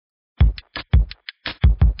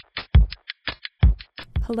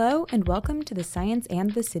Hello and welcome to the Science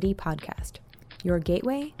and the City podcast, your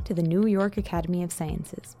gateway to the New York Academy of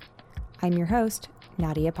Sciences. I'm your host,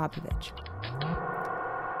 Nadia Popovich.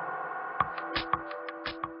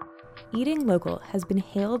 Eating local has been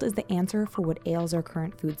hailed as the answer for what ails our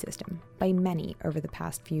current food system by many over the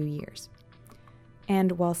past few years.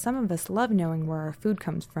 And while some of us love knowing where our food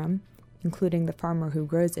comes from, including the farmer who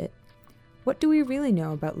grows it, what do we really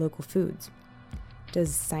know about local foods?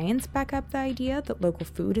 Does science back up the idea that local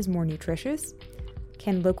food is more nutritious?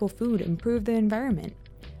 Can local food improve the environment?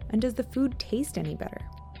 And does the food taste any better?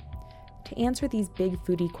 To answer these big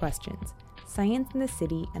foodie questions, Science in the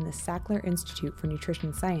City and the Sackler Institute for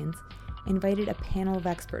Nutrition Science invited a panel of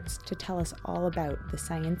experts to tell us all about the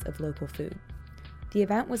science of local food. The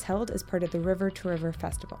event was held as part of the River to River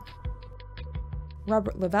Festival.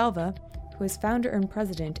 Robert Lavalva, who is founder and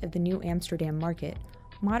president of the New Amsterdam Market,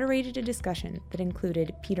 moderated a discussion that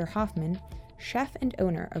included Peter Hoffman, chef and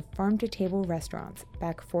owner of farm-to-table restaurants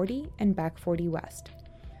Back 40 and Back 40 West,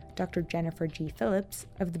 Dr. Jennifer G. Phillips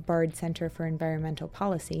of the Bard Center for Environmental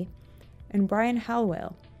Policy, and Brian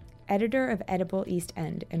Halwell, editor of Edible East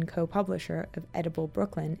End and co-publisher of Edible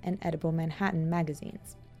Brooklyn and Edible Manhattan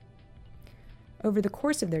magazines. Over the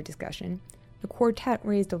course of their discussion, the quartet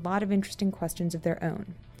raised a lot of interesting questions of their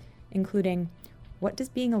own, including, what does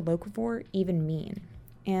being a locavore even mean?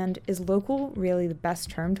 And is local really the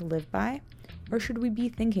best term to live by, or should we be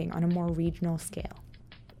thinking on a more regional scale?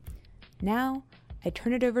 Now, I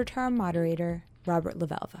turn it over to our moderator, Robert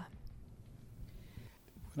Lavalva.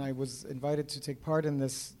 When I was invited to take part in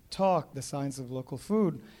this talk, The Science of Local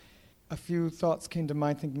Food, a few thoughts came to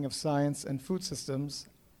mind thinking of science and food systems.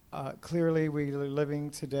 Clearly, we are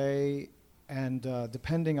living today and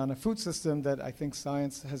depending on a food system that I think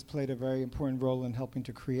science has played a very important role in helping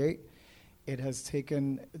to create. It has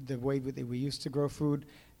taken the way that we used to grow food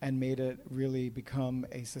and made it really become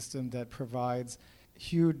a system that provides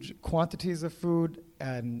huge quantities of food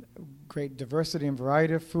and great diversity and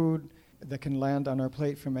variety of food that can land on our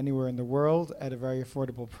plate from anywhere in the world at a very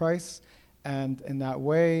affordable price. And in that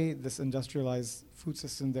way, this industrialized food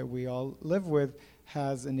system that we all live with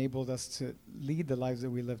has enabled us to lead the lives that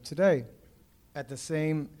we live today. At the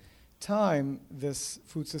same time, this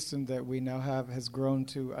food system that we now have has grown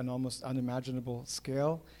to an almost unimaginable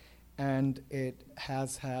scale, and it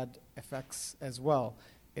has had effects as well.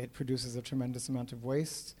 It produces a tremendous amount of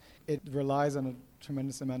waste. It relies on a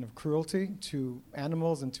tremendous amount of cruelty to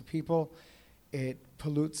animals and to people. It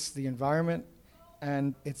pollutes the environment,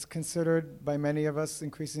 and it's considered by many of us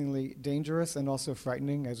increasingly dangerous and also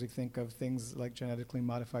frightening as we think of things like genetically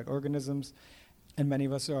modified organisms. And many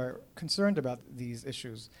of us are concerned about these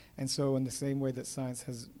issues. And so in the same way that science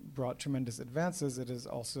has brought tremendous advances, it has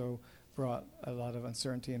also brought a lot of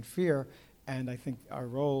uncertainty and fear. And I think our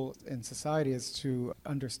role in society is to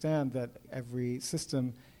understand that every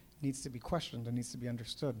system needs to be questioned and needs to be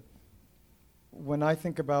understood. When I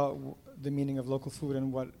think about the meaning of local food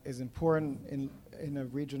and what is important in a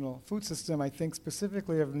regional food system, I think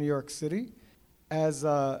specifically of New York City. As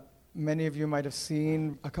many of you might have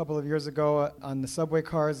seen a couple of years ago on the subway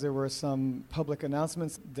cars, there were some public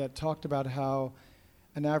announcements that talked about how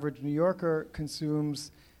an average New Yorker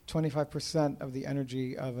consumes 25% of the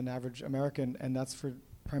energy of an average American, and that's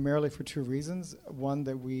primarily for two reasons. One,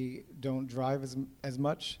 that we don't drive as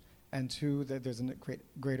much, and two, that there's a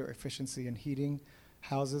greater efficiency in heating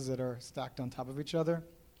houses that are stacked on top of each other.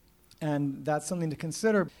 And that's something to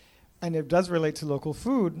consider. And it does relate to local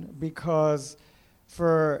food because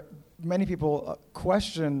for many people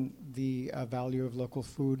question the value of local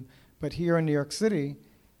food, but here in New York City,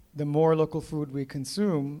 the more local food we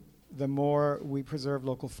consume, the more we preserve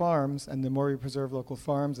local farms, and the more we preserve local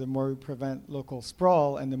farms, the more we prevent local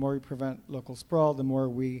sprawl, and the more we prevent local sprawl, the more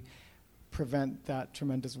we prevent that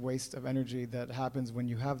tremendous waste of energy that happens when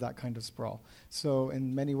you have that kind of sprawl. So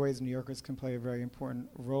in many ways, New Yorkers can play a very important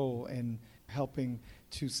role in helping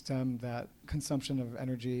to stem that consumption of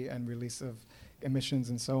energy and release of emissions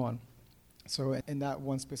and so on. So in that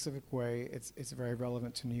one specific way, it's very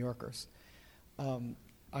relevant to New Yorkers.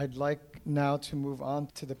 I'd like now to move on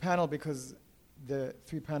to the panel because the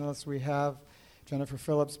three panelists we have, Jennifer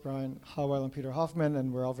Phillips, Brian Howell, and Peter Hoffman,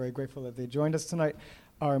 and we're all very grateful that they joined us tonight,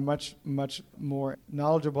 are much, much more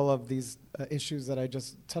knowledgeable of these issues that I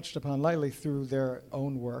just touched upon lightly through their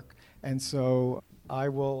own work. And so I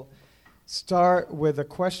will start with a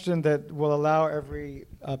question that will allow every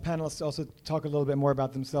panelist to also talk a little bit more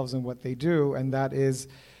about themselves and what they do, and that is,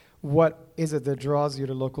 what is it that draws you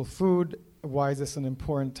to local food? Why is this an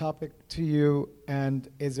important topic to you? And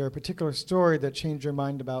is there a particular story that changed your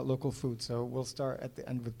mind about local food? So we'll start at the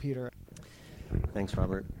end with Peter. Thanks,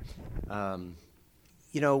 Robert.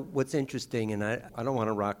 What's interesting, and I don't want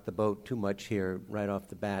to rock the boat too much here right off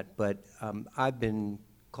the bat, but I've been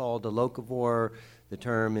called a locavore. The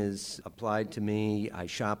term is applied to me. I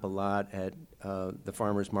shop a lot at the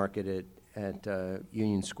farmers market at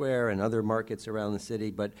Union Square and other markets around the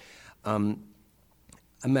city, but I'm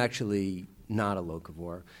actually not a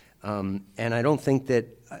locavore. And I don't think that,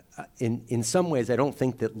 in some ways, I don't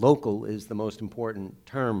think that local is the most important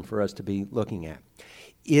term for us to be looking at.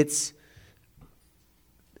 It's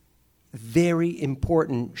very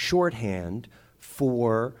important shorthand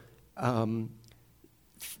for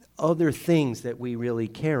other things that we really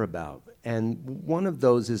care about. And one of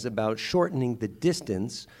those is about shortening the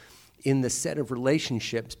distance in the set of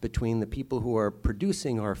relationships between the people who are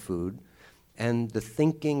producing our food and the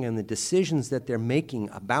thinking and the decisions that they're making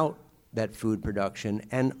about that food production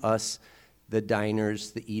and us, the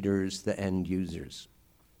diners, the eaters, the end users.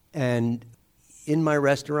 And in my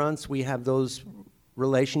restaurants, we have those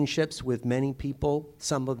relationships with many people.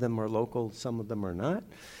 Some of them are local, some of them are not.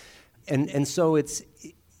 And so it's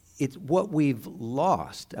what we've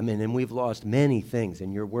lost. And we've lost many things.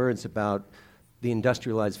 And your words about the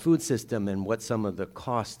industrialized food system and what some of the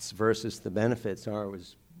costs versus the benefits are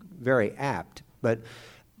was very apt. But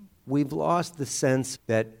we've lost the sense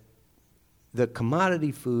that the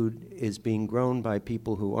commodity food is being grown by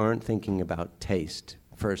people who aren't thinking about taste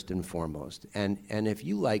first and foremost. And if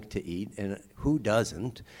you like to eat, and who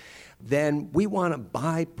doesn't, then we want to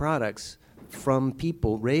buy products from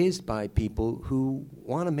people, raised by people who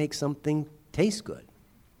want to make something taste good.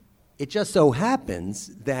 It just so happens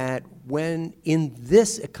that when in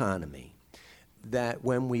this economy, that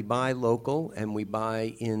when we buy local and we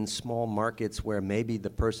buy in small markets where maybe the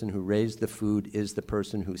person who raised the food is the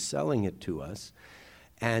person who's selling it to us,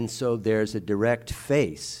 and so there's a direct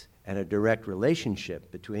face and a direct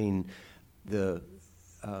relationship between the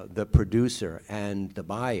producer and the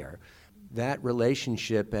buyer, that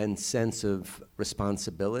relationship and sense of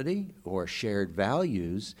responsibility or shared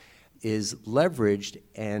values is leveraged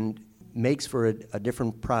and makes for a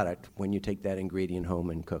different product when you take that ingredient home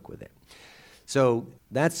and cook with it. So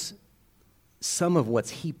that's some of what's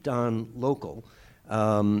heaped on local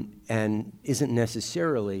and isn't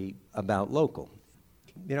necessarily about local.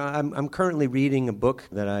 I'm currently reading a book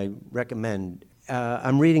that I recommend.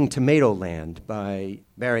 I'm reading Tomatoland by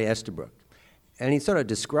Barry Estabrook. And he sort of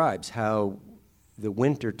describes how the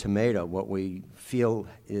winter tomato, what we feel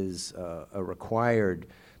is a required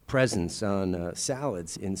presence on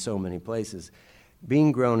salads in so many places,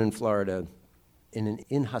 being grown in Florida in an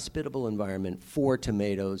inhospitable environment for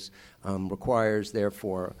tomatoes requires,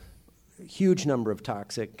 therefore, a huge number of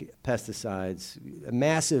toxic pesticides, a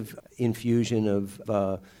massive infusion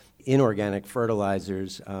of inorganic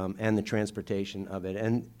fertilizers, and the transportation of it,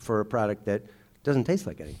 and for a product that doesn't taste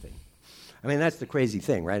like anything. That's the crazy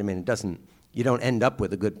thing, right? You don't end up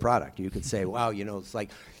with a good product. You could say, wow, it's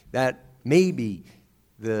like that maybe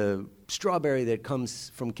the strawberry that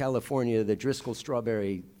comes from California, the Driscoll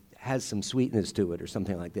strawberry, has some sweetness to it or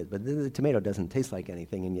something like this. But the tomato doesn't taste like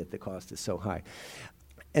anything, and yet the cost is so high.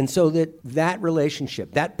 And so that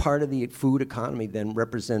relationship, that part of the food economy then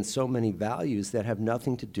represents so many values that have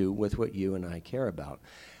nothing to do with what you and I care about.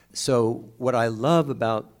 So what I love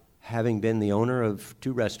about having been the owner of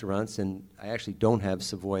 2 restaurants, and I actually don't have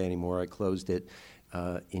Savoy anymore. I closed it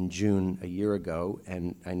in June a year ago,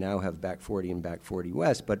 and I now have Back 40 and Back 40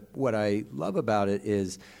 West. But what I love about it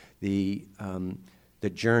is the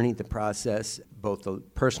journey, the process, both the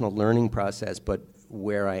personal learning process, but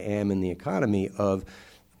where I am in the economy of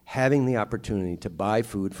having the opportunity to buy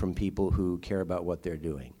food from people who care about what they're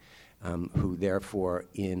doing, who therefore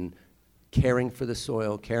in caring for the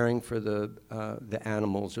soil, caring for the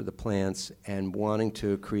animals or the plants, and wanting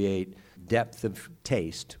to create depth of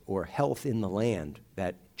taste or health in the land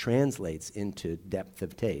that translates into depth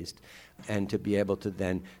of taste, and to be able to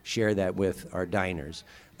then share that with our diners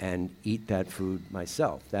and eat that food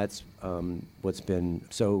myself. That's what's been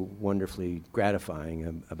so wonderfully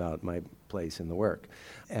gratifying about my place in the work.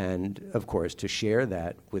 And, of course, to share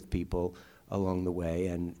that with people along the way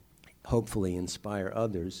and hopefully inspire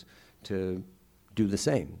others to do the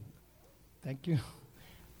same. Thank you.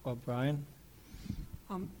 Well, Brian?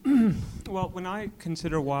 Well, when I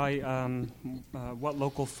consider why what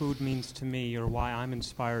local food means to me, or why I'm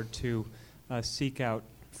inspired to seek out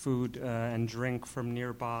food and drink from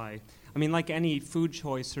nearby, like any food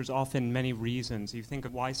choice, there's often many reasons. You think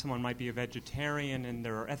of why someone might be a vegetarian, and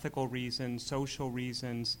there are ethical reasons, social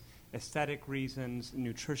reasons, aesthetic reasons,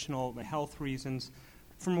 nutritional health reasons.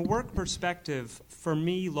 From a work perspective, for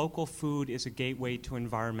me, local food is a gateway to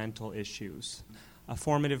environmental issues. A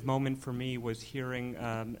formative moment for me was hearing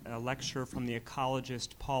a lecture from the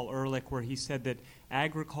ecologist Paul Ehrlich, where he said that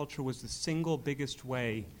agriculture was the single biggest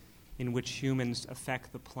way in which humans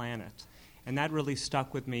affect the planet. And that really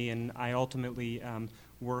stuck with me, and I ultimately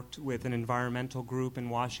worked with an environmental group in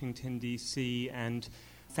Washington, D.C., and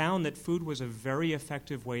found that food was a very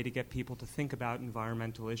effective way to get people to think about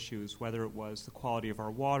environmental issues, whether it was the quality of our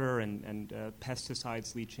water and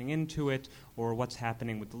pesticides leaching into it, or what's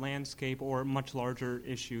happening with the landscape, or much larger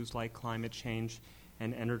issues like climate change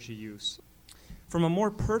and energy use. From a more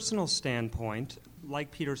personal standpoint, like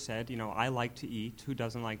Peter said, I like to eat. Who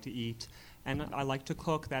doesn't like to eat? And I like to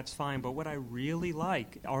cook, that's fine. But what I really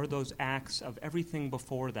like are those acts of everything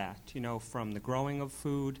before that, from the growing of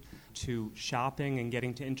food to shopping and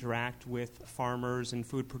getting to interact with farmers and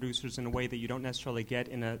food producers in a way that you don't necessarily get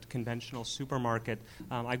in a conventional supermarket.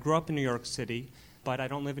 I grew up in New York City, but I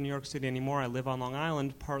don't live in New York City anymore. I live on Long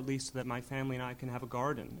Island, partly so that my family and I can have a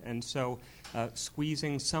garden. And so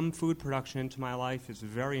squeezing some food production into my life is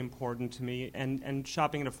very important to me. And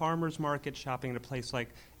shopping at a farmer's market, shopping at a place like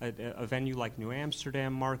a venue like New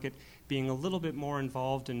Amsterdam Market, being a little bit more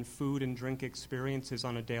involved in food and drink experiences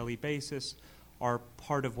on a daily basis are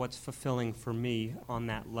part of what's fulfilling for me on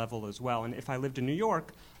that level as well. And if I lived in New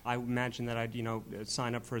York, I imagine that I'd,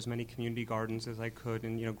 sign up for as many community gardens as I could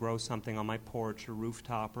and, grow something on my porch or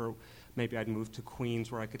rooftop, or maybe I'd move to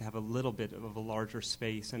Queens where I could have a little bit of a larger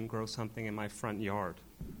space and grow something in my front yard.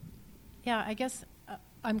 Yeah, I guess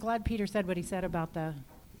I'm glad Peter said what he said about the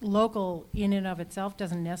local in and of itself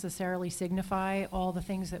doesn't necessarily signify all the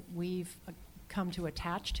things that we've come to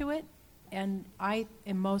attach to it. And I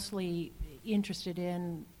am mostly interested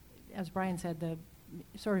in, as Brian said, the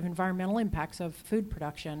sort of environmental impacts of food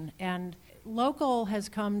production. And local has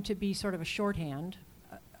come to be sort of a shorthand.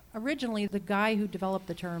 Originally, the guy who developed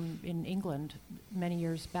the term in England many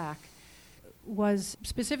years back was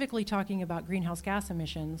specifically talking about greenhouse gas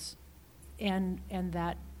emissions, and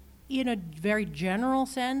that in a very general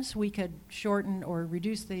sense, we could shorten or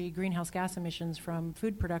reduce the greenhouse gas emissions from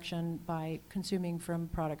food production by consuming from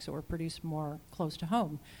products that were produced more close to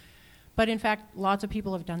home. But in fact, lots of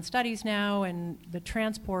people have done studies now, and the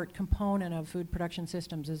transport component of food production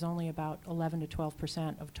systems is only about 11 to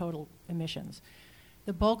 12% of total emissions.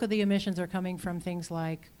 The bulk of the emissions are coming from things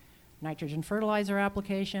like nitrogen fertilizer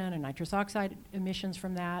application and nitrous oxide emissions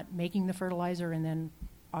from that, making the fertilizer, and then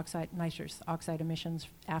nitrous oxide emissions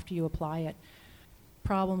after you apply it.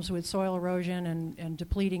 Problems with soil erosion and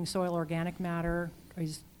depleting soil organic matter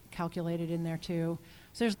is calculated in there too.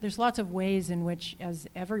 So there's lots of ways in which, as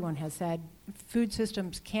everyone has said, food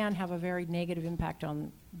systems can have a very negative impact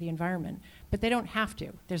on the environment, but they don't have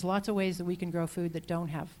to. There's lots of ways that we can grow food that don't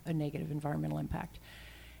have a negative environmental impact.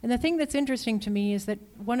 And the thing that's interesting to me is that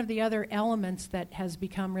one of the other elements that has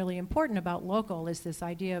become really important about local is this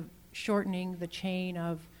idea of shortening the chain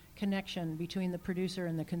of connection between the producer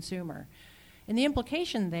and the consumer. And the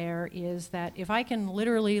implication there is that if I can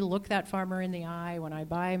literally look that farmer in the eye when I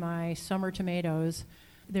buy my summer tomatoes,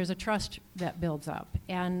 there's a trust that builds up.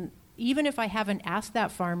 And even if I haven't asked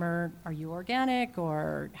that farmer, are you organic,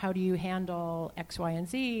 or how do you handle X, Y, and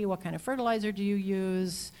Z? What kind of fertilizer do you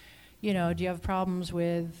use? Do you have problems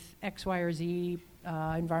with X, Y, or Z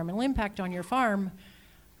environmental impact on your farm?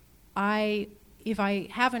 If I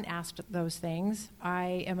haven't asked those things,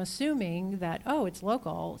 I am assuming that, it's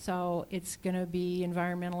local, so it's going to be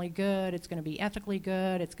environmentally good, it's going to be ethically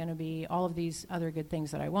good, it's going to be all of these other good things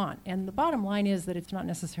that I want. And the bottom line is that it's not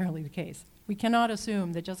necessarily the case. We cannot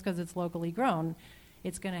assume that just because it's locally grown,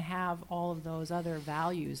 it's going to have all of those other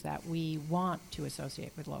values that we want to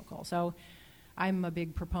associate with local. So I'm a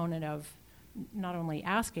big proponent of not only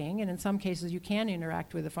asking, and in some cases you can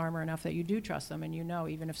interact with the farmer enough that you do trust them, and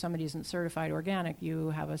even if somebody isn't certified organic, you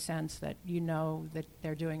have a sense that that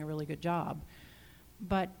they're doing a really good job.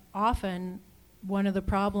 But often one of the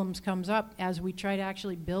problems comes up as we try to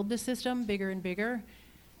actually build the system bigger and bigger.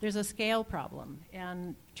 There's a scale problem,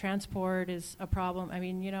 and transport is a problem.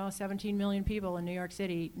 17 million people in New York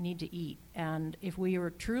City need to eat, and if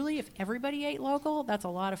everybody ate local, that's a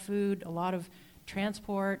lot of food, a lot of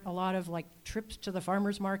transport, a lot of trips to the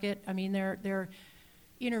farmer's market. They're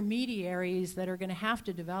intermediaries that are going to have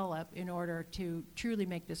to develop in order to truly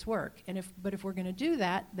make this work. But if we're going to do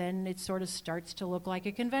that, then it sort of starts to look like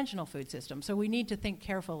a conventional food system. So we need to think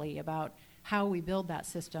carefully about how we build that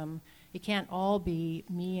system. It can't all be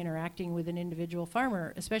me interacting with an individual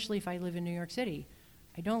farmer, especially if I live in New York City.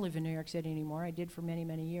 I don't live in New York City anymore. I did for many,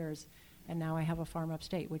 many years, and now I have a farm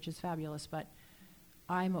upstate, which is fabulous. But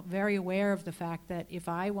I'm very aware of the fact that if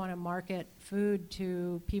I want to market food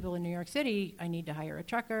to people in New York City, I need to hire a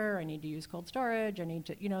trucker, I need to use cold storage, I need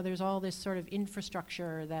to, there's all this sort of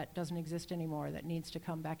infrastructure that doesn't exist anymore that needs to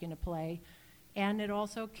come back into play. And it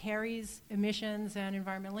also carries emissions and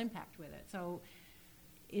environmental impact with it. So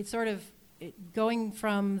it's sort of going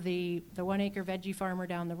from the 1 acre veggie farmer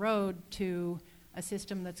down the road to a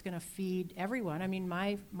system that's going to feed everyone. I mean,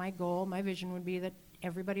 my goal, my vision would be that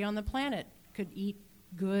everybody on the planet could eat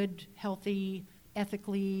good, healthy,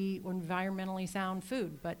 ethically, or environmentally sound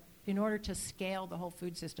food. But in order to scale the whole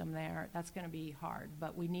food system there, that's going to be hard.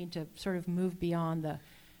 But we need to sort of move beyond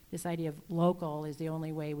this idea of local is the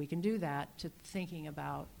only way we can do that, to thinking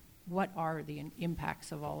about what are the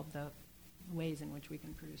impacts of all of the ways in which we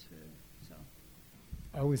can produce food. So,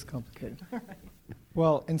 always complicated.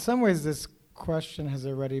 Well, in some ways this question has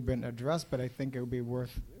already been addressed, but I think it would be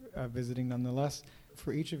worth visiting nonetheless.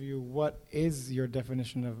 For each of you, what is your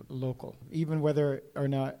definition of local? Even whether or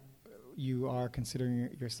not you are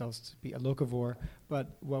considering yourselves to be a locavore, but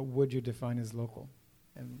what would you define as local?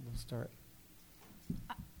 And we'll start.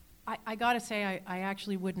 I got to say, I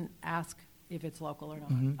actually wouldn't ask if it's local or not.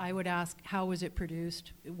 Mm-hmm. I would ask, how was it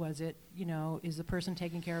produced? Was it, is the person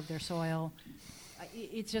taking care of their soil?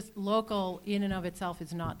 It's just local in and of itself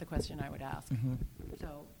is not the question I would ask. Mm-hmm.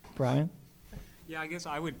 So, Brian? Yeah, I guess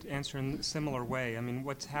I would answer in a similar way. I mean,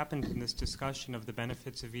 what's happened in this discussion of the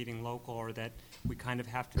benefits of eating local are that we kind of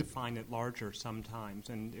have to define it larger sometimes.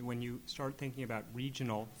 And when you start thinking about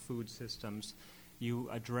regional food systems, you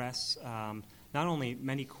address not only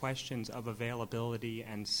many questions of availability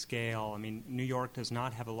and scale. I mean, New York does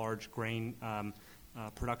not have a large grain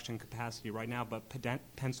production capacity right now, but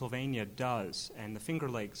Pennsylvania does, and the Finger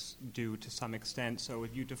Lakes do to some extent. So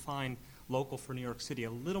if you define local for New York City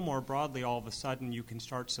a little more broadly, all of a sudden you can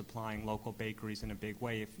start supplying local bakeries in a big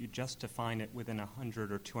way. If you just define it within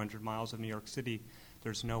 100 or 200 miles of New York City,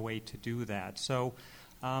 there's no way to do that. So,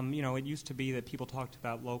 it used to be that people talked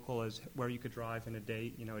about local as where you could drive in a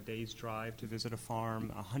day, a day's drive to visit a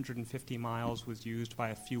farm. 150 miles was used by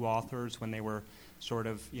a few authors when they were sort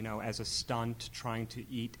of, as a stunt trying to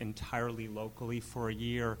eat entirely locally for a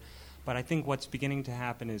year. But I think what's beginning to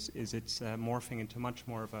happen is it's morphing into much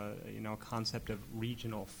more of a concept of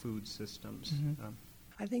regional food systems. Mm-hmm.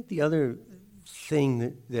 I think the other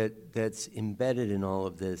thing that's embedded in all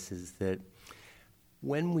of this is that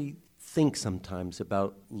when we think sometimes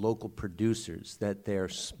about local producers, that they're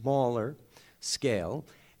smaller scale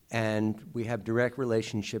and we have direct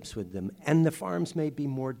relationships with them, and the farms may be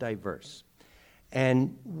more diverse.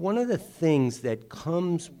 And one of the things that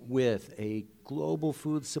comes with a global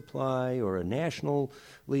food supply or a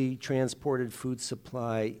nationally transported food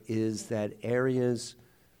supply is that areas,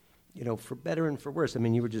 for better and for worse, I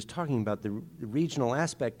mean, you were just talking about the regional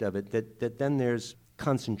aspect of it, that then there's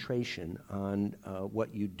concentration on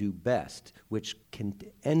what you do best, which can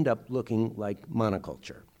end up looking like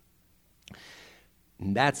monoculture.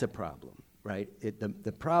 And that's a problem, right?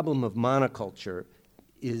 The problem of monoculture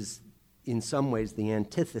is in some ways the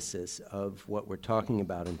antithesis of what we're talking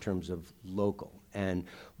about in terms of local. And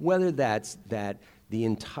whether that's that the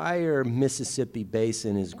entire Mississippi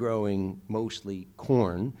basin is growing mostly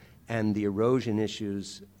corn, and the erosion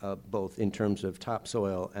issues, both in terms of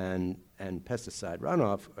topsoil and pesticide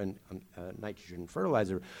runoff, and nitrogen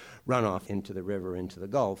fertilizer runoff into the river, into the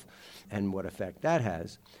Gulf, and what effect that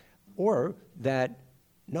has, or that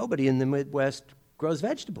nobody in the Midwest grows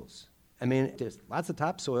vegetables. I mean, there's lots of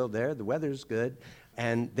topsoil there, the weather's good,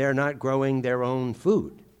 and they're not growing their own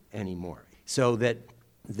food anymore. So that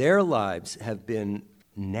their lives have been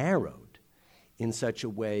narrowed in such a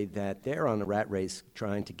way that they're on a rat race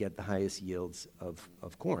trying to get the highest yields of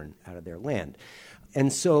corn out of their land.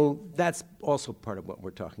 And so that's also part of what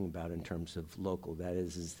we're talking about in terms of local. That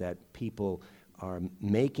is that people are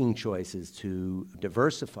making choices to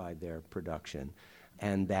diversify their production,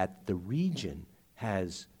 and that the region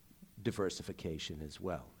has diversification as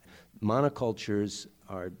well. Monocultures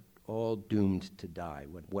are all doomed to die,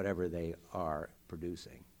 whatever they are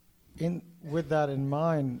producing. With that in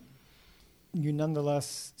mind, you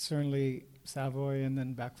nonetheless, certainly Savoy and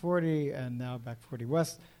then Back 40 and now Back 40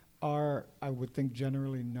 West are, I would think,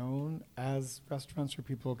 generally known as restaurants where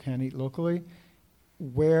people can eat locally.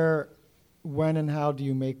 Where, when, and how do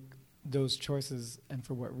you make those choices, and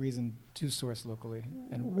for what reason to source locally,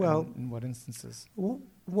 and in what instances?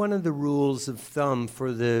 One of the rules of thumb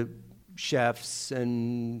for the chefs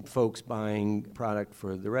and folks buying product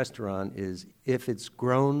for the restaurant is if it's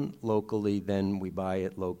grown locally, then we buy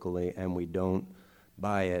it locally, and we don't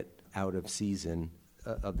buy it out of season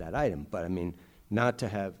of that item. But I mean, not to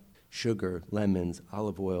have sugar, lemons,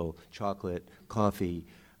 olive oil, chocolate, coffee.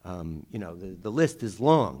 The list is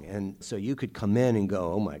long. And so you could come in and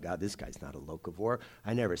go, oh, my God, this guy's not a locavore.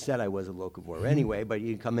 I never said I was a locavore anyway, but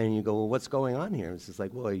you come in and you go, well, what's going on here? It's just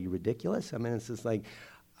like, well, are you ridiculous? I mean, it's just like,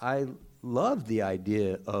 I love the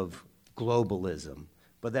idea of globalism,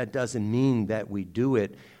 but that doesn't mean that we do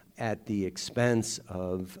it at the expense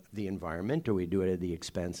of the environment, or we do it at the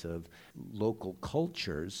expense of local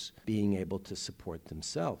cultures being able to support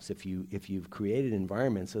themselves. If you've created an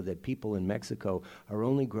environment so that people in Mexico are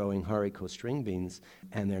only growing haricot string beans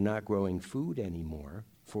and they're not growing food anymore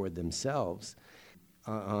for themselves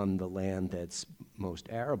on the land that's most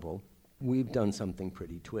arable, we've done something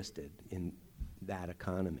pretty twisted in that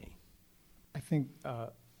economy. I think,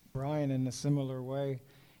 Brian, in a similar way,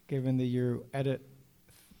 given that you edit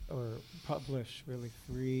or publish really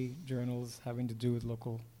 3 journals having to do with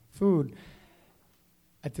local food.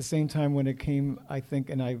 At the same time, when it came, I think,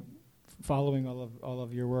 and I, following all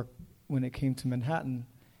of your work, when it came to Manhattan,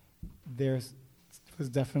 there was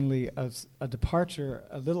definitely a departure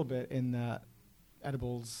a little bit in that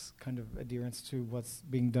edibles kind of adherence to what's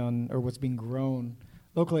being done or what's being grown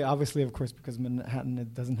locally. Obviously, of course, because Manhattan,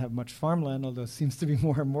 it doesn't have much farmland, although it seems to be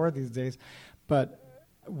more and more these days. But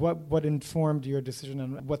what informed your decision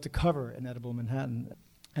on what to cover in Edible Manhattan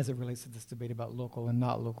as it relates to this debate about local and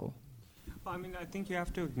not local? Well, I mean, I think you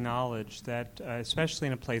have to acknowledge that, especially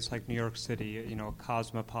in a place like New York City, a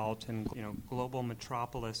cosmopolitan, global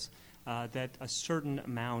metropolis, that a certain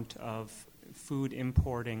amount of food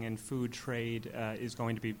importing and food trade is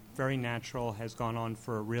going to be very natural, has gone on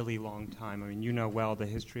for a really long time. I mean, you know well the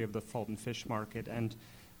history of the Fulton Fish Market, and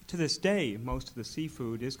to this day, most of the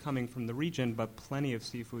seafood is coming from the region, but plenty of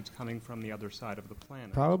seafood's coming from the other side of the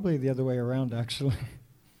planet. Probably the other way around, actually.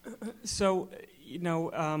 So,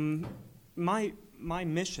 my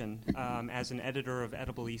mission as an editor of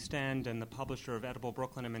Edible East End and the publisher of Edible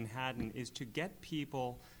Brooklyn and Manhattan is to get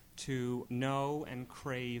people to know and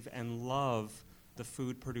crave and love the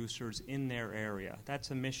food producers in their area.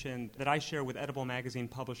 That's a mission that I share with Edible magazine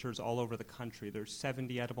publishers all over the country. There's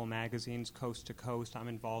 70 Edible magazines coast to coast. I'm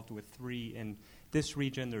involved with 3 in this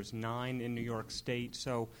region. There's 9 in New York State.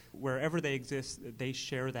 So wherever they exist, they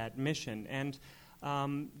share that mission. And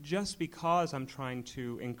just because I'm trying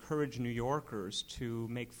to encourage New Yorkers to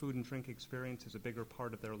make food and drink experiences a bigger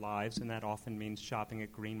part of their lives, and that often means shopping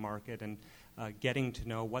at Green Market and getting to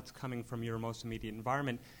know what's coming from your most immediate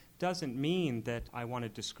environment, doesn't mean that I want to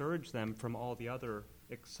discourage them from all the other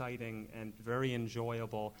exciting and very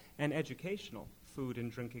enjoyable and educational food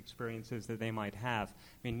and drink experiences that they might have. I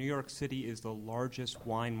mean, New York City is the largest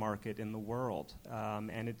wine market in the world,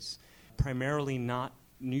 and it's primarily not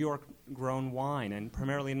New York-grown wine and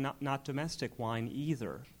primarily not domestic wine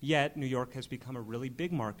either. Yet, New York has become a really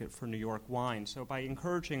big market for New York wine. So by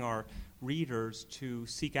encouraging our readers to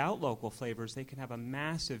seek out local flavors, they can have a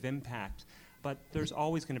massive impact. But there's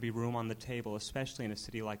always going to be room on the table, especially in a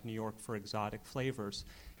city like New York, for exotic flavors.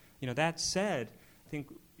 That said, I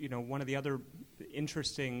think one of the other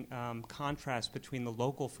interesting contrasts between the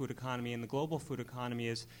local food economy and the global food economy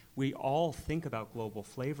is we all think about global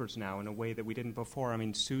flavors now in a way that we didn't before. I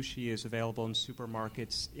mean, sushi is available in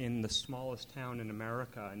supermarkets in the smallest town in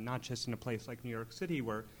America, and not just in a place like New York City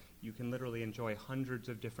where you can literally enjoy hundreds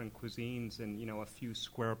of different cuisines in a few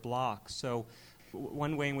square blocks. So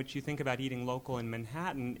one way in which you think about eating local in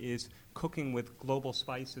Manhattan is cooking with global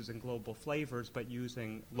spices and global flavors, but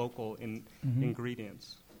using local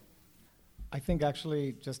ingredients. I think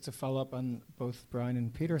actually, just to follow up on both Brian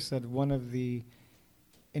and Peter said, one of the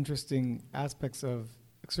interesting aspects of,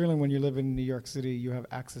 certainly when you live in New York City, you have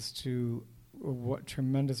access to what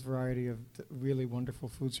tremendous variety of really wonderful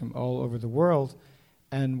foods from all over the world.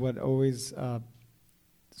 And what always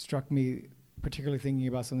struck me, particularly thinking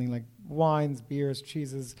about something like wines, beers,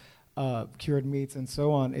 cheeses, cured meats, and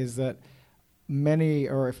so on, is that many,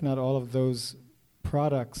 or if not all of those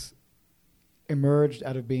products emerged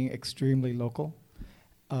out of being extremely local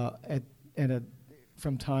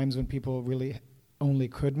from times when people really only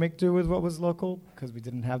could make do with what was local because we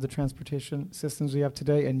didn't have the transportation systems we have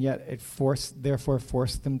today, and yet it therefore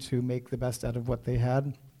forced them to make the best out of what they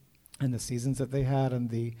had and the seasons that they had and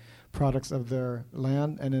the products of their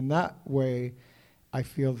land. And in that way, I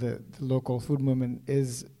feel that the local food movement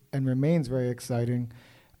is and remains very exciting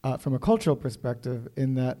from a cultural perspective,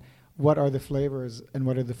 in that what are the flavors and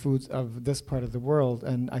what are the foods of this part of the world?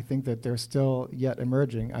 And I think that they're still yet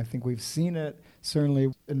emerging. I think we've seen it,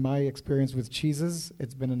 certainly in my experience with cheeses.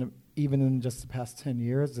 It's been, even in just the past 10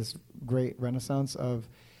 years, this great renaissance of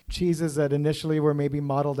cheeses that initially were maybe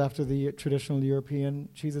modeled after the traditional European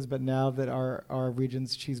cheeses, but now that our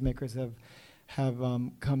region's cheesemakers have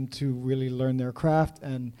come to really learn their craft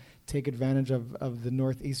and take advantage of the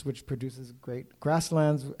Northeast, which produces great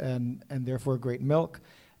grasslands and therefore great milk.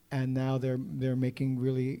 And now they're making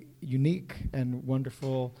really unique and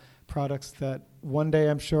wonderful products that one day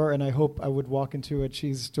I'm sure, and I hope I would walk into a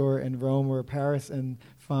cheese store in Rome or Paris and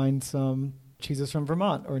find some cheeses from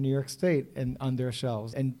Vermont or New York State and on their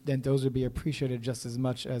shelves. And then those would be appreciated just as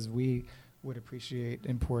much as we would appreciate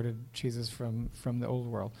imported cheeses from the old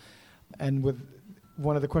world. And with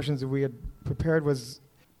one of the questions that we had prepared was,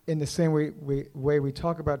 in the same way we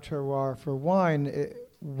talk about terroir for wine,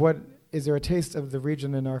 what is there a taste of the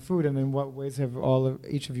region in our food, and in what ways have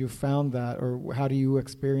each of you found that, or how do you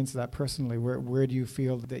experience that personally? Where do you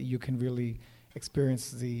feel that you can really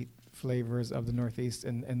experience the flavors of the Northeast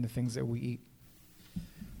and the things that we eat?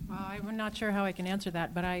 Well, I'm not sure how I can answer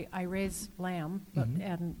that, but I raise lamb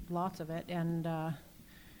and lots of it, and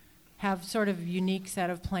have sort of unique set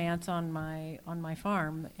of plants on my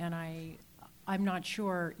farm, and I'm not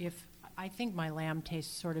sure if I think my lamb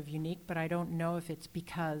tastes sort of unique, but I don't know if it's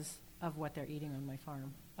because of what they're eating on my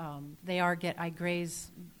farm. I graze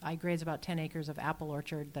about 10 acres of apple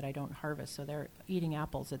orchard that I don't harvest, so they're eating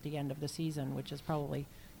apples at the end of the season, which is probably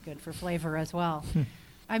good for flavor as well.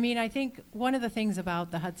 I mean, I think one of the things about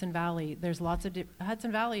the Hudson Valley, there's lots of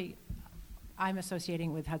Hudson Valley. I'm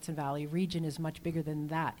associating with Hudson Valley region is much bigger than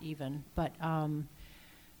that even, but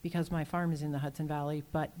because my farm is in the Hudson Valley,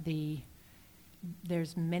 but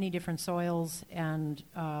there's many different soils, and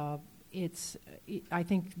I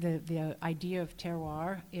think the idea of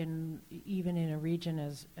terroir even in a region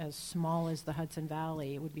as small as the Hudson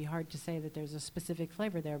Valley, it would be hard to say that there's a specific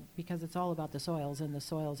flavor there because it's all about the soils, and the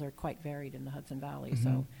soils are quite varied in the Hudson Valley. Mm-hmm.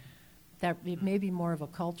 So that it may be more of a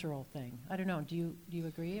cultural thing. I don't know. Do you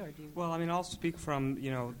agree, or do you? Well, I mean, I'll speak from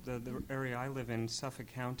the area I live in, Suffolk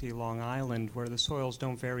County, Long Island, where the soils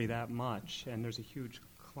don't vary that much, and there's a huge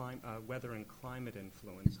weather and climate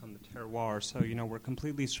influence on the terroir. So, we're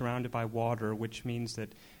completely surrounded by water, which means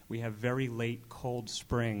that we have very late cold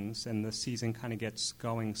springs, and the season kind of gets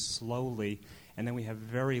going slowly. And then we have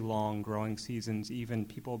very long growing seasons. Even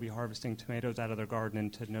people will be harvesting tomatoes out of their garden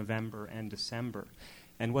into November and December.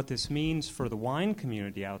 And what this means for the wine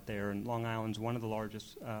community out there, and Long Island's one of the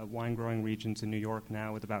largest wine-growing regions in New York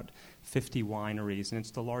now, with about 50 wineries, and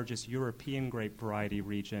it's the largest European grape variety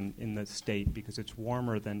region in the state because it's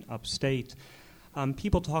warmer than upstate.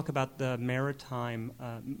 People talk about the maritime,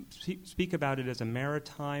 speak about it as a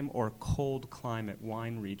maritime or cold climate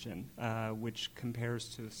wine region, which compares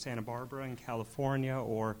to Santa Barbara in California,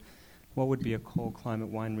 or what would be a cold climate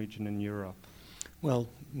wine region in Europe? Well,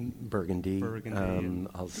 Burgundy.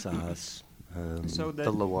 Alsace,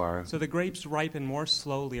 the Loire. So the grapes ripen more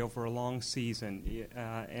slowly over a long season,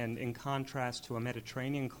 and in contrast to a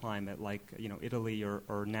Mediterranean climate like Italy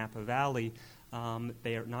or Napa Valley,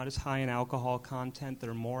 they are not as high in alcohol content.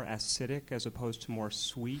 They're more acidic as opposed to more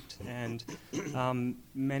sweet, and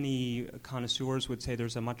many connoisseurs would say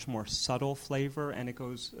there's a much more subtle flavor, and it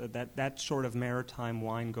goes that sort of maritime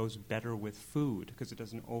wine goes better with food because it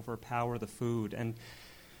doesn't overpower the food. And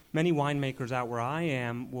many winemakers out where I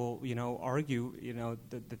am will argue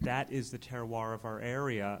that is the terroir of our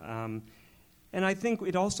area. And I think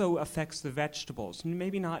it also affects the vegetables,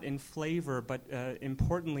 maybe not in flavor, but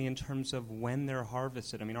importantly in terms of when they're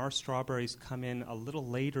harvested. I mean, our strawberries come in a little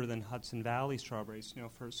later than Hudson Valley strawberries.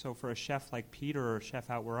 For a chef like Peter or a chef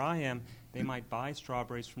out where I am, they might buy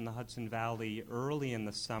strawberries from the Hudson Valley early in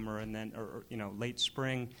the summer, and then, or late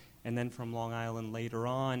spring, and then from Long Island later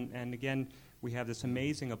on. And again, we have this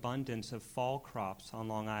amazing abundance of fall crops on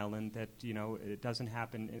Long Island that it doesn't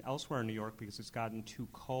happen elsewhere in New York because it's gotten too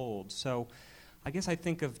cold. So I guess I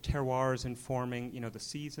think of terroir as informing, the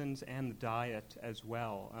seasons and the diet as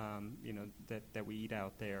well, that we eat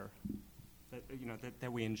out there,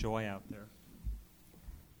 that we enjoy out there.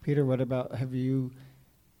 Peter, what about, have you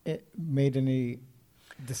made any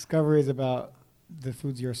discoveries about the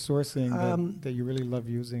foods you're sourcing that you really love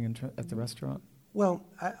using at the restaurant? Well,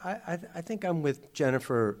 I think I'm with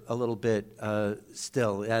Jennifer a little bit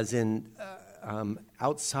still, as in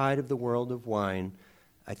outside of the world of wine,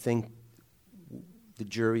 I think the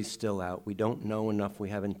jury's still out. We don't know enough. We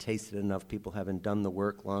haven't tasted enough. People haven't done the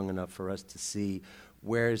work long enough for us to see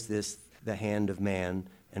where is this the hand of man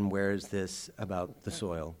and where is this about the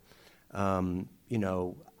soil.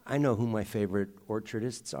 I know who my favorite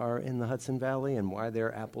orchardists are in the Hudson Valley and why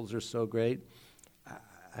their apples are so great.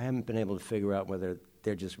 I haven't been able to figure out whether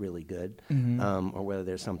they're just really good, or whether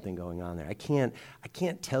there's something going on there. I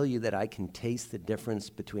can't tell you that I can taste the difference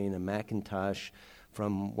between a McIntosh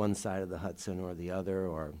from one side of the Hudson or the other,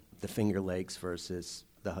 or the Finger Lakes versus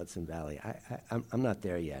the Hudson Valley. I'm not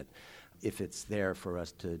there yet. if it's there for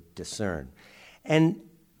us to discern. And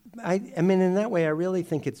I mean, in that way, I really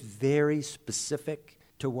think it's very specific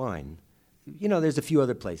to wine. You know, there's a few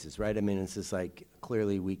other places, right? I mean, it's just like,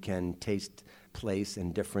 clearly we can taste place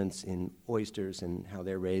and difference in oysters and how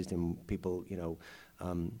they're raised, and people, you know,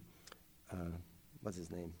 what's his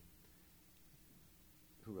name?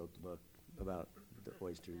 Who wrote the book about the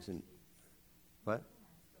oysters and what?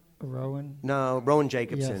 Rowan? No, Rowan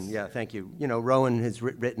Jacobson. Yes. Yeah, thank you. You know, Rowan has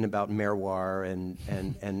written about merroir and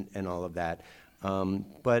all of that.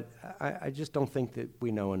 But I just don't think that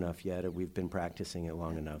we know enough yet, or we've been practicing it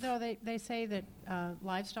long enough. Though they say that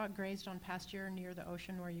livestock grazed on pasture near the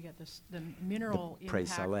ocean, where you get the mineral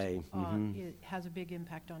impact, it has a big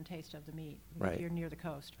impact on taste of the meat if you're near the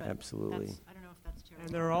coast. But absolutely. I don't know if that's true. And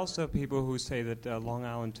there are also people who say that Long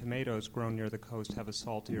Island tomatoes grown near the coast have a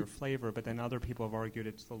saltier flavor, but then other people have argued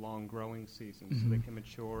it's the long growing season, so they can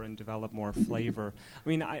mature and develop more flavor. I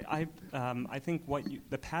mean, I think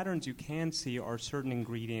the patterns you can see are certain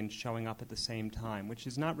ingredients showing up at the same time, which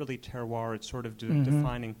is not really terroir. It's sort of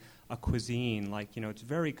defining a cuisine. Like, you know, it's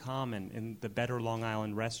very common in the better Long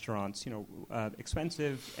Island restaurants, you know,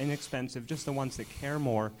 expensive, inexpensive, just the ones that care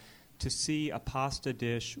more, to see a pasta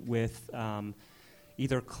dish with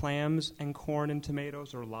either clams and corn and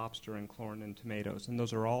tomatoes or lobster and corn and tomatoes. And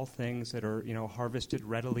those are all things that are, you know, harvested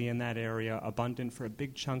readily in that area, abundant for a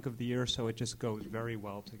big chunk of the year, so it just goes very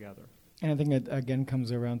well together. And I think it, again,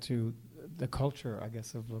 comes around to the culture, I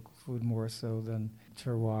guess, of local food more so than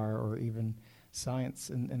terroir or even science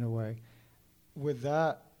in a way. With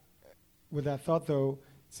that thought, though,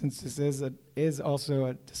 since this is also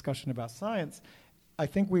a discussion about science, I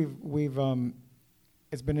think we've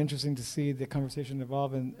it's been interesting to see the conversation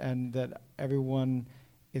evolve and that everyone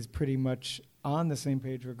is pretty much on the same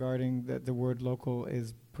page regarding that the word local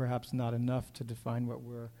is perhaps not enough to define what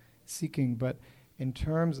we're seeking, but in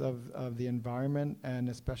terms of the environment, and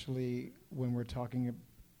especially when we're talking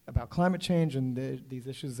about climate change and these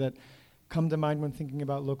issues that come to mind when thinking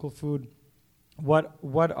about local food, what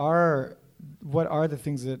are the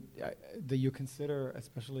things that you consider,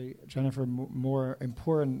 especially Jennifer, more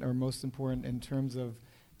important or most important in terms of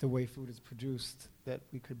the way food is produced that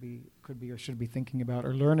we could be or should be thinking about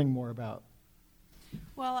or learning more about?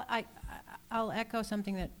 Well, I'll echo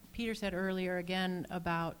something that Peter said earlier again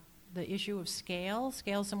about the issue of scale.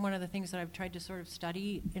 Scale is one of the things that I've tried to sort of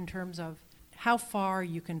study in terms of how far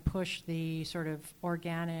you can push the sort of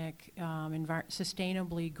organic,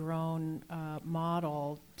 sustainably grown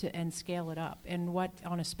model and scale it up. And what,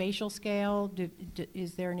 on a spatial scale,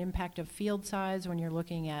 is there an impact of field size when you're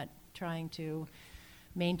looking at trying to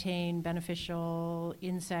maintain beneficial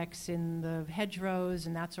insects in the hedgerows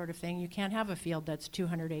and that sort of thing? You can't have a field that's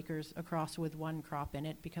 200 acres across with one crop in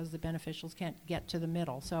it because the beneficials can't get to the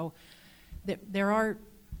middle. So there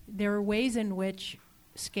are ways in which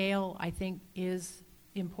scale, I think, is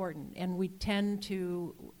important, and we tend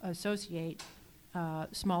to associate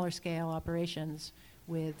smaller scale operations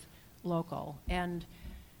with local, and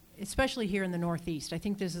especially here in the Northeast. I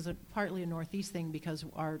think this is partly a Northeast thing because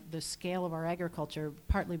the scale of our agriculture,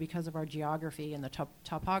 partly because of our geography and the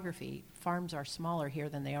topography. Farms are smaller here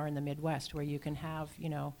than they are in the Midwest, where you can have,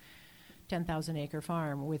 10,000 acre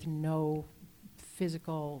farm with no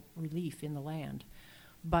physical relief in the land.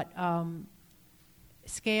 But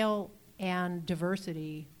scale and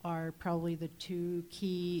diversity are probably the two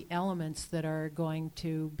key elements that are going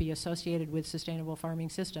to be associated with sustainable farming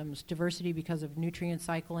systems. Diversity because of nutrient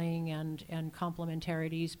cycling and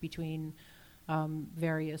complementarities between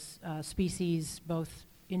various species, both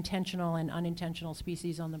intentional and unintentional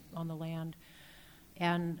species on the land.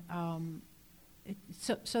 And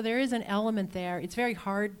so there is an element there. It's very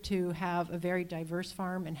hard to have a very diverse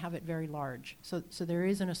farm and have it very large. So there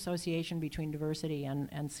is an association between diversity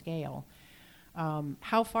and scale.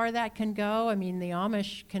 How far that can go, I mean, the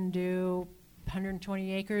Amish can do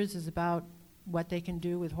 120 acres is about what they can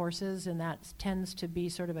do with horses, and that tends to be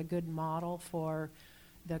sort of a good model for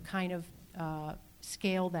the kind of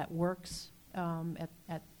scale that works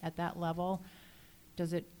at that level.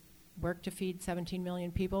 Does it work to feed 17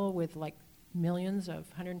 million people with like millions of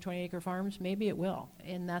 120-acre farms? Maybe it will,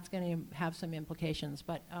 and that's going to have some implications.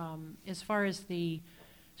 But as far as the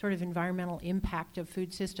sort of environmental impact of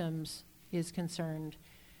food systems is concerned,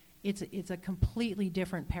 it's a completely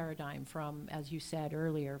different paradigm from, as you said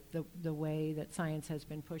earlier, the way that science has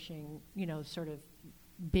been pushing, sort of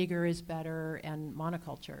bigger is better and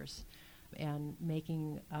monocultures, and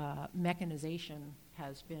making mechanization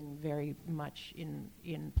has been very much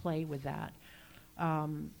in play with that.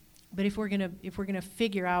 But if we're gonna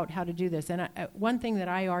figure out how to do this, and one thing that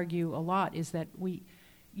I argue a lot is that we've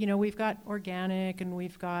got organic and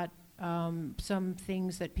we've got some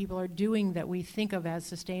things that people are doing that we think of as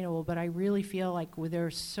sustainable, but I really feel like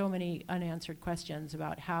there's so many unanswered questions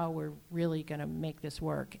about how we're really going to make this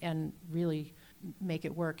work and really make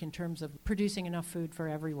it work in terms of producing enough food for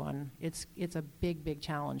everyone. It's a big, big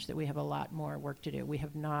challenge that we have a lot more work to do. We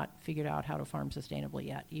have not figured out how to farm sustainably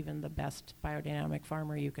yet. Even the best biodynamic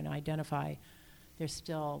farmer you can identify, there's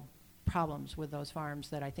still problems with those farms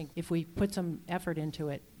that I think if we put some effort into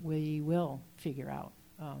it, we will figure out.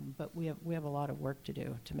 But we have a lot of work to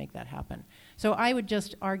do to make that happen. So I would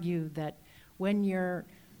just argue that when you're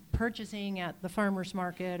purchasing at the farmer's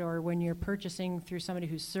market or when you're purchasing through somebody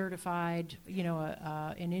who's certified,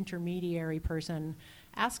 an intermediary person,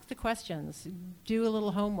 ask the questions, do a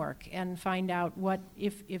little homework, and find out what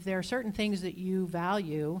if there are certain things that you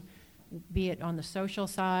value, be it on the social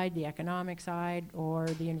side, the economic side, or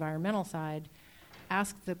the environmental side.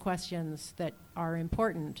 Ask the questions that are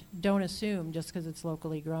important. Don't assume just because it's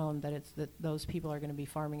locally grown that those people are going to be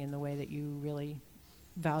farming in the way that you really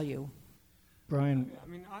value. Brian? I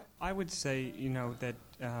mean, I would say, that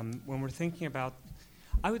when we're thinking about,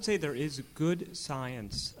 I would say there is good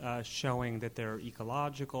science showing that there are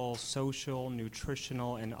ecological, social,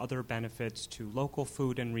 nutritional, and other benefits to local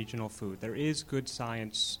food and regional food. There is good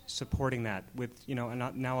science supporting that with,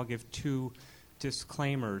 and now I'll give two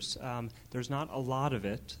disclaimers. There's not a lot of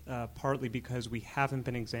it, partly because we haven't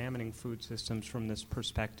been examining food systems from this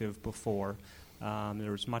perspective before.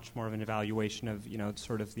 There was much more of an evaluation of,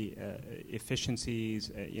 sort of the efficiencies,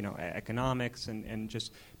 economics, and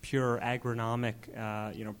just pure agronomic,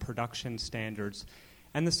 production standards.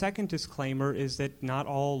 And the second disclaimer is that not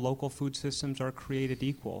all local food systems are created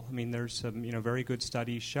equal. I mean, there's some, very good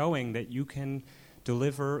studies showing that you can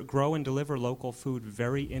grow and deliver local food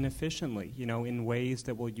very inefficiently, in ways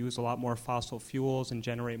that will use a lot more fossil fuels and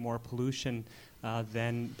generate more pollution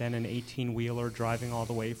than an 18-wheeler driving all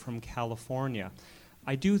the way from California.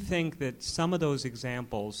 I do think that some of those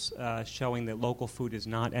examples showing that local food is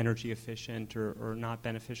not energy efficient or not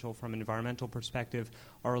beneficial from an environmental perspective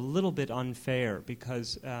are a little bit unfair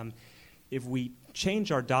because if we change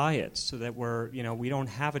our diets so that we don't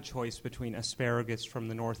have a choice between asparagus from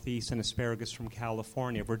the Northeast and asparagus from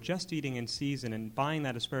California, if we're just eating in season and buying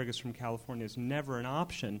that asparagus from California is never an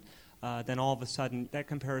option, then all of a sudden that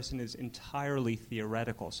comparison is entirely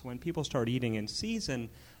theoretical. So when people start eating in season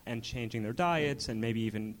and changing their diets and maybe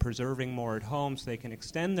even preserving more at home so they can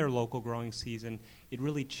extend their local growing season, it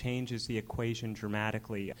really changes the equation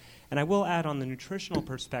dramatically. And I will add on the nutritional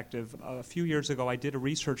perspective, a few years ago I did a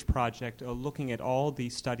research project looking at all the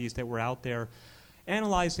studies that were out there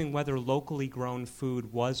analyzing whether locally grown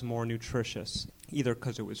food was more nutritious, either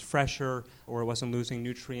because it was fresher or it wasn't losing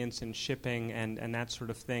nutrients in shipping and that sort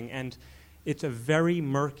of thing. And it's a very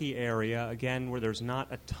murky area, again, where there's not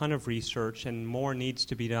a ton of research and more needs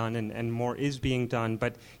to be done and more is being done.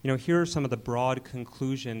 But, here are some of the broad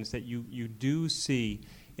conclusions that you do see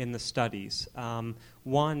in the studies.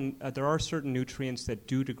 One, there are certain nutrients that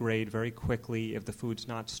do degrade very quickly if the food's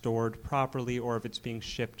not stored properly or if it's being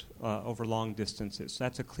shipped over long distances. So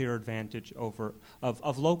that's a clear advantage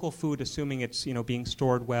of local food, assuming it's being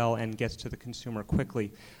stored well and gets to the consumer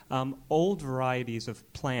quickly. Old varieties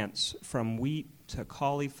of plants, from wheat to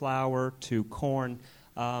cauliflower to corn,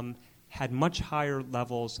 had much higher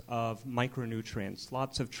levels of micronutrients,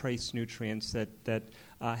 lots of trace nutrients that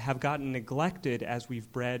have gotten neglected as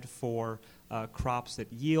we've bred for crops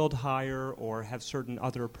that yield higher or have certain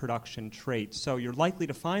other production traits. So you're likely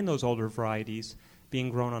to find those older varieties being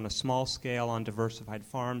grown on a small scale on diversified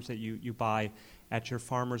farms that you buy at your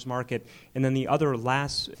farmer's market. And then the other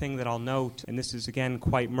last thing that I'll note, and this is again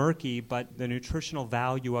quite murky, but the nutritional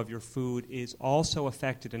value of your food is also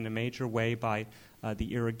affected in a major way by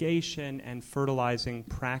the irrigation and fertilizing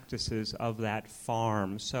practices of that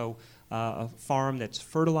farm. So a farm that's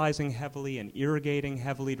fertilizing heavily and irrigating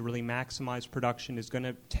heavily to really maximize production is going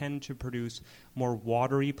to tend to produce more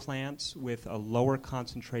watery plants with a lower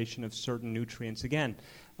concentration of certain nutrients. Again,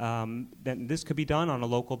 then this could be done on a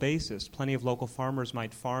local basis. Plenty of local farmers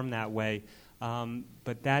might farm that way,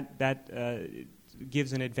 but that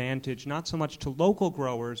gives an advantage not so much to local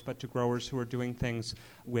growers, but to growers who are doing things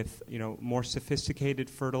with more sophisticated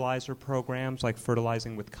fertilizer programs, like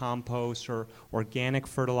fertilizing with compost or organic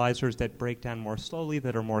fertilizers that break down more slowly,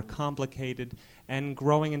 that are more complicated, and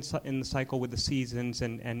growing in the cycle with the seasons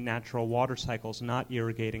and natural water cycles, not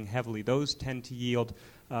irrigating heavily. Those tend to yield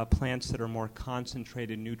plants that are more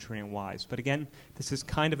concentrated nutrient-wise. But again, this is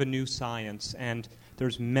kind of a new science, and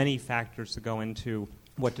there's many factors that go into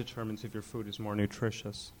what determines if your food is more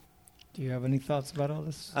nutritious. Do you have any thoughts about all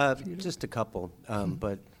this? Just a couple,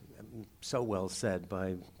 but so well said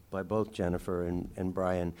by both Jennifer and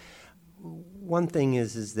Brian. one thing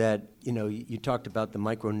is that, you talked about the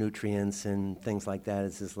micronutrients and things like that.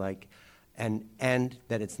 It's just like, and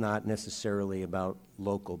that it's not necessarily about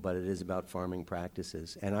local, but it is about farming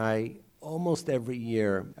practices. And I, almost every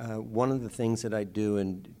year, one of the things that I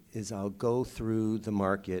do is I'll go through the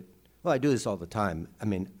market. Well, I do this all the time. I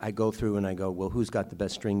mean, I go through and I go, well, who's got the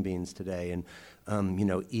best string beans today? And,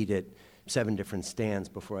 eat at 7 different stands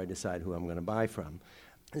before I decide who I'm going to buy from.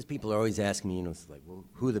 Because people are always asking me, it's like, well,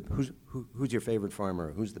 who's your favorite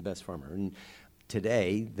farmer? Who's the best farmer? And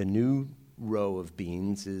today, the new row of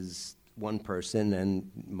beans is one person, and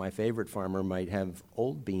my favorite farmer might have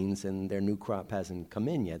old beans, and their new crop hasn't come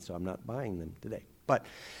in yet, so I'm not buying them today. But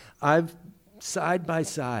I've side by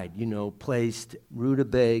side, placed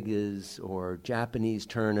rutabagas or Japanese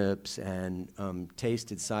turnips and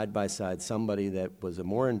tasted side by side somebody that was a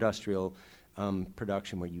more industrial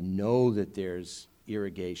production where that there's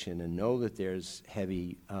irrigation and know that there's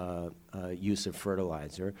heavy use of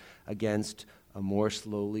fertilizer against a more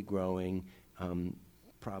slowly growing,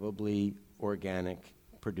 probably organic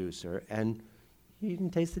producer, and you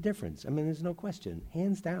can taste the difference. I mean, there's no question.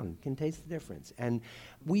 Hands down, you can taste the difference. And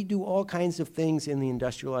we do all kinds of things in the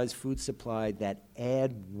industrialized food supply that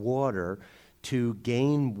add water to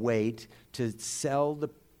gain weight, to sell the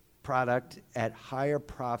product at higher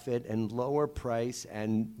profit and lower price,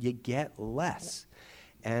 and you get less.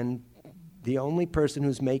 And the only person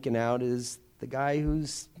who's making out is the guy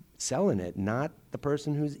who's selling it, not the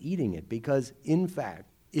person who's eating it. Because, in fact,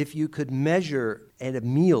 if you could measure at a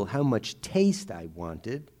meal how much taste I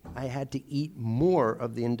wanted, I had to eat more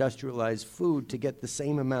of the industrialized food to get the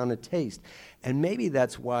same amount of taste. And maybe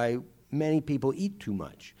that's why many people eat too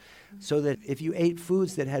much. So that if you ate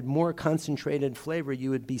foods that had more concentrated flavor,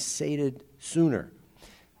 you would be sated sooner.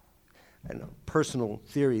 I know, personal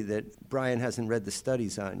theory that Brian hasn't read the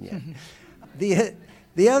studies on yet.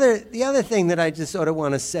 The other thing that I just sort of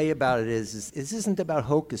want to say about it is this isn't about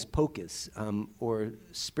hocus pocus or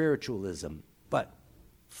spiritualism. But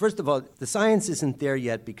first of all, the science isn't there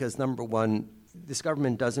yet because, number one, this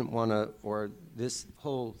government doesn't want to, or this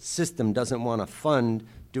whole system doesn't want to fund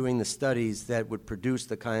doing the studies that would produce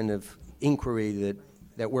the kind of inquiry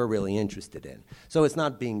that we're really interested in. So it's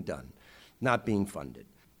not being done, not being funded.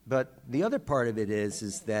 But the other part of it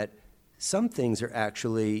is that some things are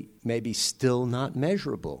actually maybe still not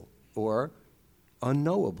measurable or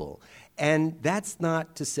unknowable. And that's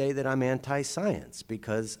not to say that I'm anti-science,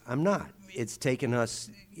 because I'm not. It's taken us,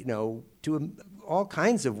 to all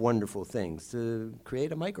kinds of wonderful things to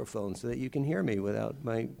create a microphone so that you can hear me without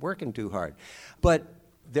my working too hard. But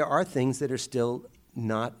there are things that are still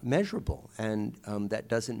not measurable, and that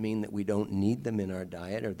doesn't mean that we don't need them in our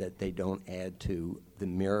diet or that they don't add to the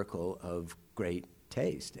miracle of great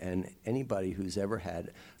taste. And anybody who's ever had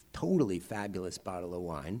a totally fabulous bottle of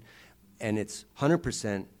wine, and it's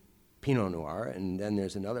 100% Pinot Noir, and then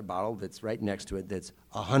there's another bottle that's right next to it that's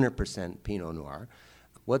 100% Pinot Noir,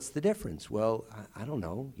 what's the difference? Well, I don't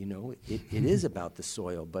know. It is about the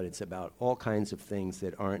soil, but it's about all kinds of things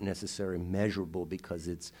that aren't necessarily measurable because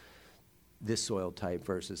it's this soil type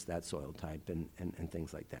versus that soil type and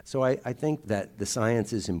things like that. So I think that the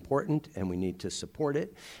science is important and we need to support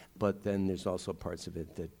it, but then there's also parts of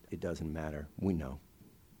it that it doesn't matter. We know.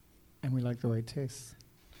 And we like the way it tastes.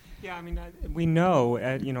 Yeah, I mean, we know,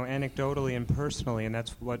 anecdotally and personally, and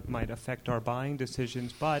that's what might affect our buying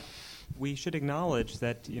decisions, but we should acknowledge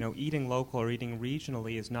that, eating local or eating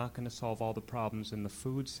regionally is not going to solve all the problems in the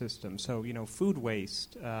food system. So, food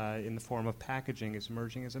waste in the form of packaging is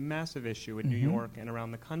emerging as a massive issue in New York and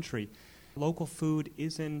around the country. Local food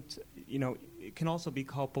isn't, it can also be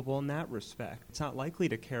culpable in that respect. It's not likely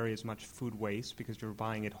to carry as much food waste because you're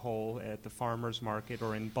buying it whole at the farmer's market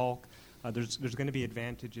or in bulk. There's going to be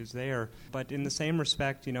advantages there. But in the same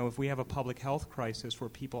respect, if we have a public health crisis where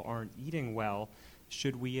people aren't eating well,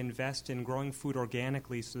 should we invest in growing food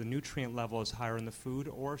organically so the nutrient level is higher in the food,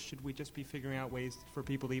 or should we just be figuring out ways for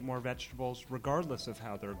people to eat more vegetables regardless of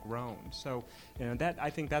how they're grown? So,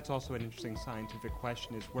 I think that's also an interesting scientific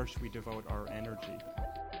question, is where should we devote our energy?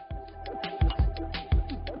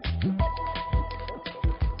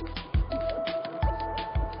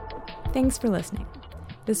 Thanks for listening.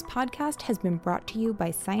 This podcast has been brought to you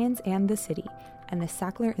by Science and the City and the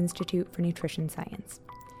Sackler Institute for Nutrition Science.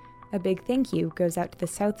 A big thank you goes out to the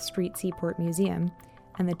South Street Seaport Museum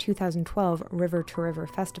and the 2012 River to River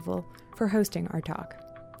Festival for hosting our talk.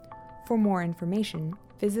 For more information,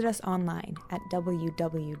 visit us online at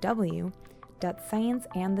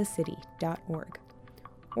www.scienceandthecity.org,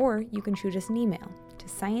 or you can shoot us an email to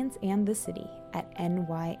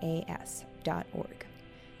scienceandthecity@nyas.org.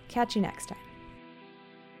 Catch you next time.